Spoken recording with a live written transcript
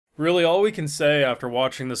Really, all we can say after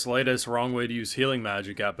watching this latest Wrong Way to Use Healing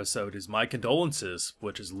Magic episode is my condolences,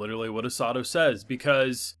 which is literally what Asado says,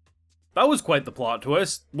 because that was quite the plot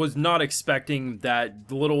twist. Was not expecting that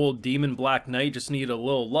the little old demon Black Knight just needed a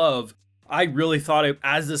little love. I really thought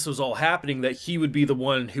as this was all happening that he would be the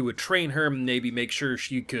one who would train her and maybe make sure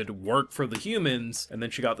she could work for the humans, and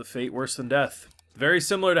then she got the fate worse than death. Very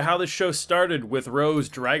similar to how this show started, with Rose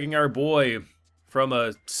dragging our boy from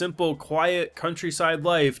a simple, quiet countryside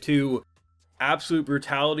life to absolute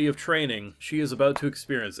brutality of training. She is about to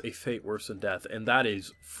experience a fate worse than death, and that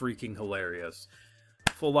is freaking hilarious.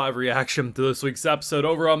 Full live reaction to this week's episode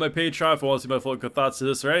over on my Patreon. If you want to see my full thoughts to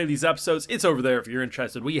this or any of these episodes, it's over there if you're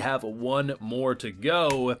interested. We have one more to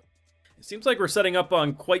go. It seems like we're setting up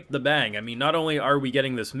on quite the bang. I mean, not only are we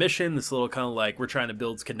getting this mission, this little kind of like we're trying to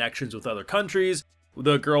build connections with other countries.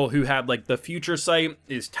 The girl who had like the future sight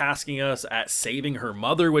is tasking us at saving her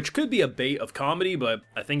mother, which could be a bait of comedy, but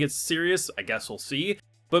I think it's serious. I guess we'll see.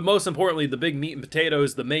 But most importantly, the big meat and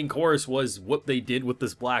potatoes, the main course, was what they did with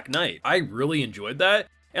this Black Knight. I really enjoyed that.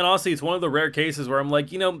 And honestly, it's one of the rare cases where I'm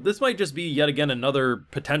like, you know, this might just be yet again another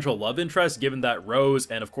potential love interest, given that Rose,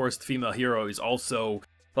 and of course the female hero, is also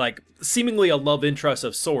like seemingly a love interest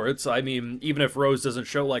of sorts. I mean, even if Rose doesn't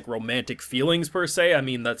show like romantic feelings per se, I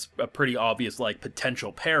mean, that's a pretty obvious like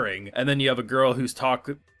potential pairing. And then you have a girl who's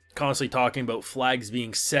constantly talking about flags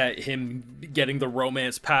being set, him getting the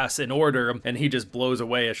romance pass in order, and he just blows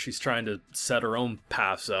away as she's trying to set her own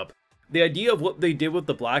paths up. The idea of what they did with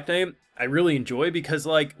the Black Knight, I really enjoy, because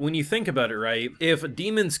like when you think about it, right, if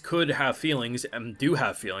demons could have feelings and do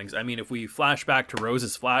have feelings, I mean, if we flash back to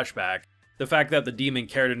Rose's flashback, the fact that the demon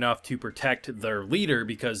cared enough to protect their leader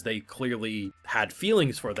because they clearly had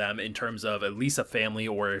feelings for them in terms of at least a family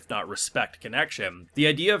or if not respect connection. The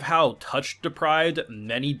idea of how touch deprived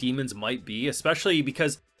many demons might be, especially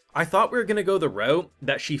because I thought we were going to go the route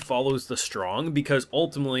that she follows the strong, because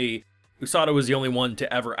ultimately Usada was the only one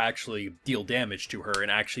to ever actually deal damage to her and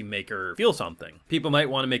actually make her feel something. People might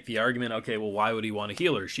want to make the argument, okay, well, why would he want to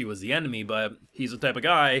heal her? She was the enemy, but he's the type of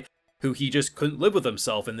guy who he just couldn't live with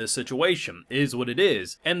himself in this situation. It is what it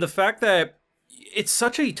is. And the fact that it's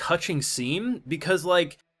such a touching scene, because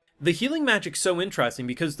like the healing magic's so interesting,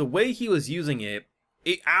 because the way he was using it,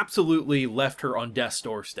 it absolutely left her on death's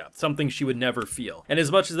doorstep, something she would never feel. And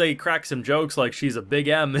as much as they crack some jokes like she's a big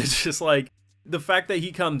M, it's just like the fact that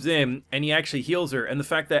he comes in and he actually heals her, and the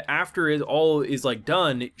fact that after it all is like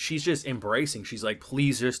done, she's just embracing. She's like,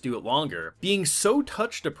 please just do it longer. Being so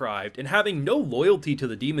touch deprived and having no loyalty to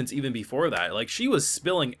the demons even before that. Like, she was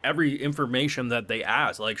spilling every information that they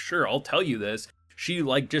asked. Like, sure, I'll tell you this. She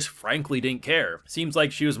like just frankly didn't care. Seems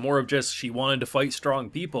like she was more of just she wanted to fight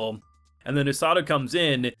strong people. And then Usada comes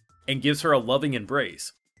in and gives her a loving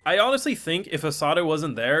embrace. I honestly think if Asada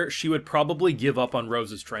wasn't there, she would probably give up on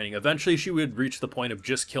Rose's training. Eventually, she would reach the point of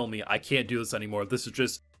just kill me. I can't do this anymore. This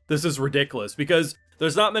is ridiculous, because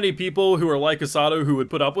there's not many people who are like Asada who would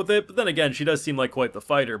put up with it. But then again, she does seem like quite the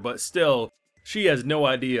fighter, but still, she has no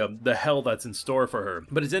idea the hell that's in store for her.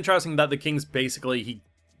 But it's interesting that the king's basically, he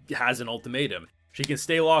has an ultimatum. She can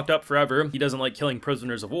stay locked up forever. He doesn't like killing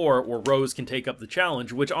prisoners of war, or Rose can take up the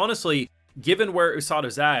challenge, which honestly, given where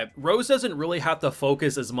Usada's at, Rose doesn't really have to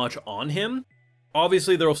focus as much on him.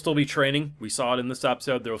 Obviously, there will still be training. We saw it in this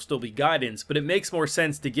episode. There will still be guidance, but it makes more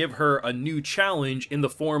sense to give her a new challenge in the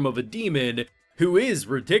form of a demon who is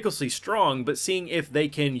ridiculously strong, but seeing if they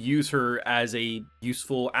can use her as a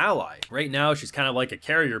useful ally. Right now, she's kind of like a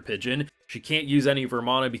carrier pigeon. She can't use any of her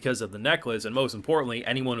mana because of the necklace, and most importantly,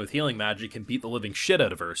 anyone with healing magic can beat the living shit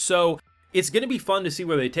out of her. So it's going to be fun to see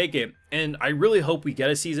where they take it, and I really hope we get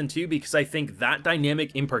a season 2, because I think that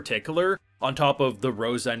dynamic in particular, on top of the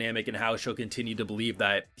Rose dynamic and how she'll continue to believe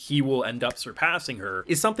that he will end up surpassing her,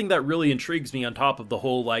 is something that really intrigues me, on top of the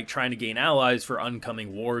whole like trying to gain allies for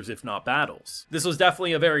oncoming wars if not battles. This was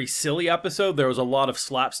definitely a very silly episode. There was a lot of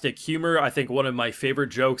slapstick humor. I think one of my favorite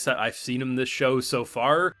jokes that I've seen in this show so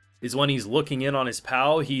far is when he's looking in on his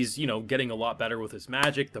pal. He's, you know, getting a lot better with his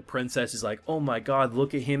magic. The princess is like, oh my god,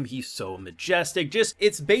 look at him, he's so majestic. Just,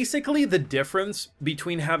 it's basically the difference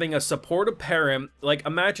between having a supportive parent, like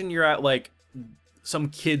imagine you're at like some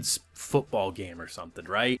kid's football game or something,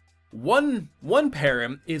 right? One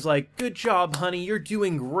parent is like, good job, honey, you're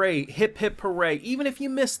doing great, hip hip hooray. Even if you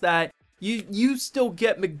miss that, you still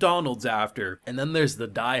get McDonald's after. And then there's the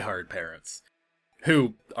diehard parents,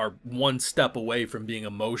 who are one step away from being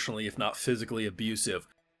emotionally, if not physically abusive.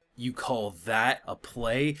 You call that a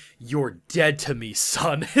play? You're dead to me,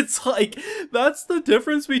 son. It's like, that's the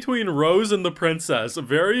difference between Rose and the princess.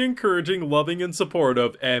 Very encouraging, loving, and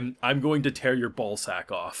supportive, and I'm going to tear your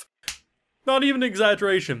ballsack off. Not even an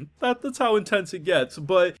exaggeration. That's how intense it gets.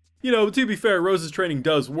 But, you know, to be fair, Rose's training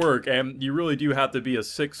does work, and you really do have to be a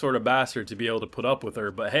sick sort of bastard to be able to put up with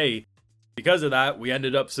her. But hey, because of that, we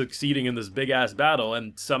ended up succeeding in this big-ass battle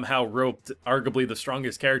and somehow roped arguably the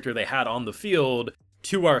strongest character they had on the field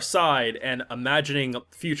to our side, and imagining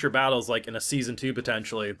future battles like in a season 2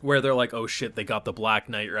 potentially, where they're like, oh shit, they got the Black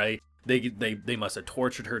Knight, right? They must have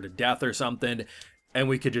tortured her to death or something, and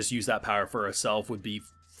we could just use that power for ourselves would be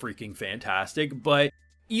freaking fantastic. But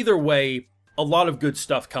either way, a lot of good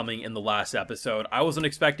stuff coming in the last episode. I wasn't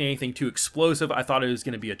expecting anything too explosive. I thought it was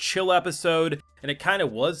going to be a chill episode, and it kind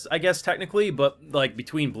of was, I guess, technically, but like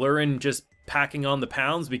between Blurrin just packing on the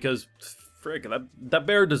pounds, because frick, that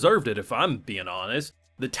bear deserved it, if I'm being honest.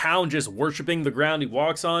 The town just worshipping the ground he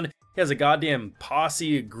walks on. He has a goddamn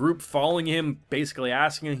posse, a group following him, basically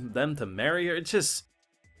asking them to marry her. It's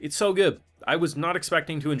so good. I was not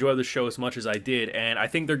expecting to enjoy the show as much as I did, and I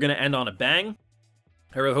think they're going to end on a bang.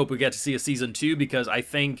 I really hope we get to see a season 2, because I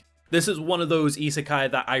think this is one of those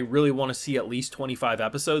isekai that I really want to see at least 25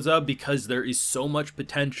 episodes of, because there is so much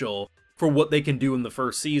potential for what they can do in the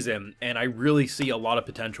first season, and I really see a lot of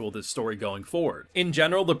potential with this story going forward. In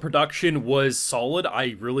general, the production was solid.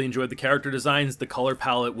 I really enjoyed the character designs. The color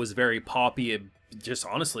palette was very poppy. It just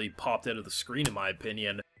honestly popped out of the screen, in my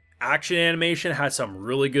opinion. Action animation had some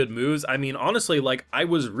really good moves. I mean, honestly, like, I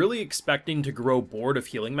was really expecting to grow bored of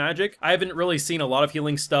healing magic. I haven't really seen a lot of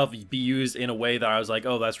healing stuff be used in a way that I was like,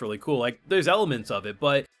 oh, that's really cool. Like, there's elements of it,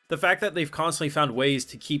 but the fact that they've constantly found ways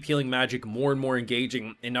to keep healing magic more and more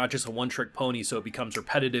engaging and not just a one-trick pony so it becomes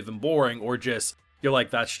repetitive and boring, or just, you're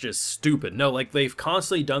like, that's just stupid. No, like, they've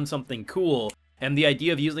constantly done something cool, and the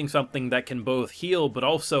idea of using something that can both heal, but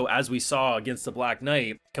also, as we saw against the Black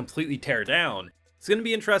Knight, completely tear down. It's going to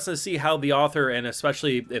be interesting to see how the author, and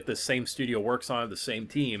especially if the same studio works on it, the same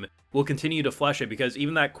team, will continue to flesh it, because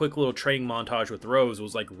even that quick little training montage with Rose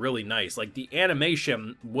was like really nice. Like, the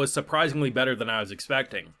animation was surprisingly better than I was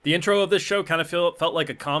expecting. The intro of this show kind of felt like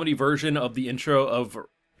a comedy version of the intro of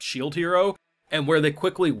Shield Hero, and where they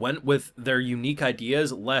quickly went with their unique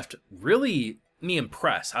ideas left really me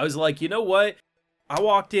impressed. I was like, you know what? I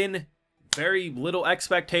walked in very little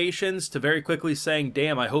expectations to very quickly saying,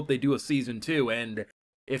 damn, I hope they do a season 2, and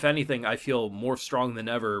if anything, I feel more strong than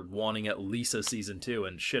ever wanting at least a season 2,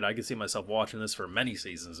 and shit, I could see myself watching this for many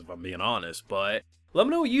seasons if I'm being honest. But let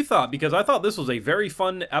me know what you thought, because I thought this was a very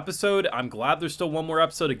fun episode. I'm glad there's still one more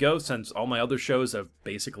episode to go, since all my other shows have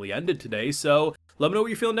basically ended today, so let me know what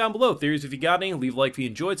you're feeling down below. Theories if you got any, leave a like if you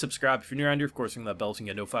enjoyed, subscribe if you're new around here, of course ring that bell so you can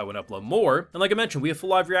get notified when I upload more. And like I mentioned, we have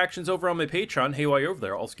full live reactions over on my Patreon. Hey, while you're over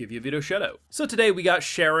there, I'll also give you a video shout out. So today we got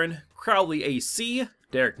Sharon, Crowley AC,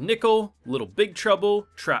 Derek Nickel, Little Big Trouble,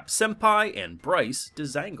 Trap Senpai, and Bryce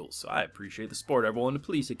DeZangles. So I appreciate the support, everyone.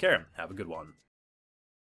 Please take care. Have a good one.